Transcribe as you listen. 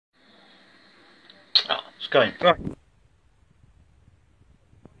Oh, it's going. Right.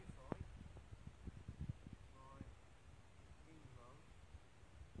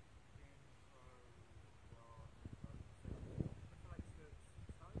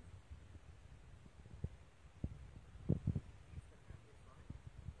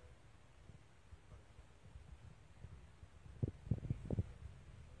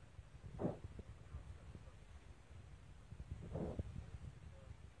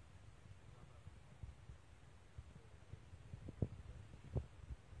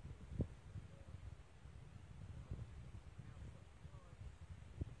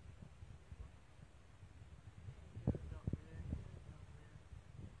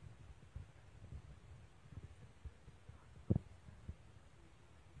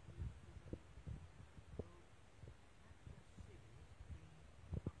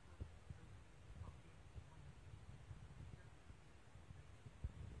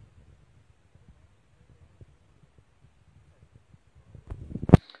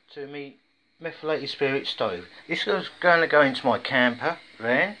 To me methylated spirit stove. This is going to go into my camper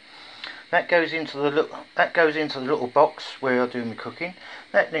van. That goes into the little box where I do my cooking.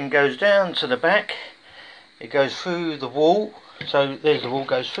 That then goes down to the back. It goes through the wall. So there's the wall,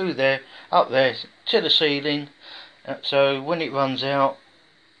 goes through there, up there to the ceiling. So when it runs out,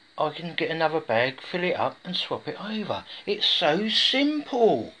 I can get another bag, fill it up, and swap it over. It's so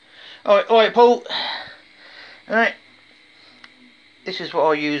simple. All right, Paul. All right. This is what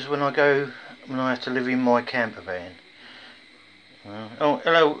I use when I have to live in my camper van. Oh,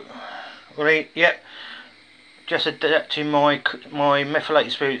 hello. Right, yep. Just adapting my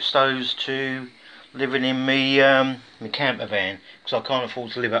methylated spirit stoves to living in my camper van, because I can't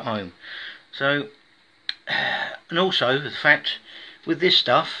afford to live at home. So, and also the fact with this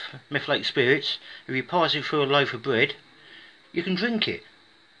stuff, methylated spirits, if you pass it through a loaf of bread, you can drink it.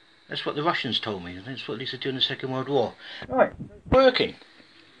 That's what the Russians told me. That's what they used to do in the Second World War. Right, working.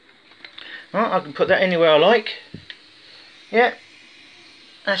 Right, I can put that anywhere I like. Yeah,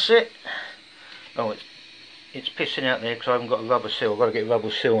 that's it. Oh, it's pissing out there because I haven't got a rubber seal. I've got to get a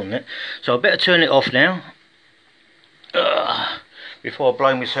rubber seal on it. So I better turn it off now. Before I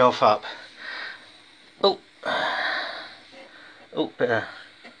blow myself up. Oh, better.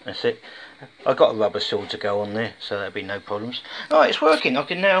 That's it. I got a rubber seal to go on there, so that'll be no problems. Right, it's working. I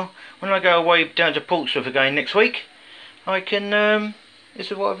can now, when I go away down to Portsmouth again next week, I can, this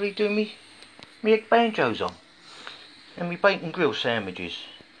is what I'll be doing me egg banjos on. And me bacon grill sandwiches.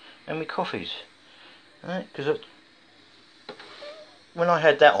 And me coffees. Right, because when I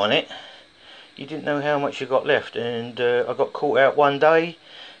had that on it, you didn't know how much you got left. And I got caught out one day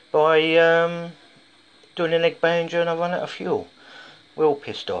by doing an egg banjo and I ran out of fuel. Well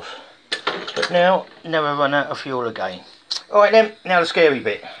pissed off. But now, never run out of fuel again. Alright then, now the scary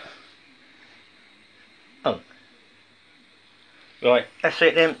bit. Oh. Right, that's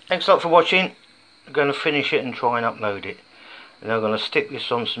it then. Thanks a lot for watching. I'm going to finish it and try and upload it. And I'm going to stick this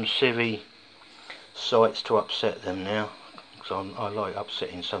on some civvy sites to upset them now. Because I like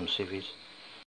upsetting some civvies.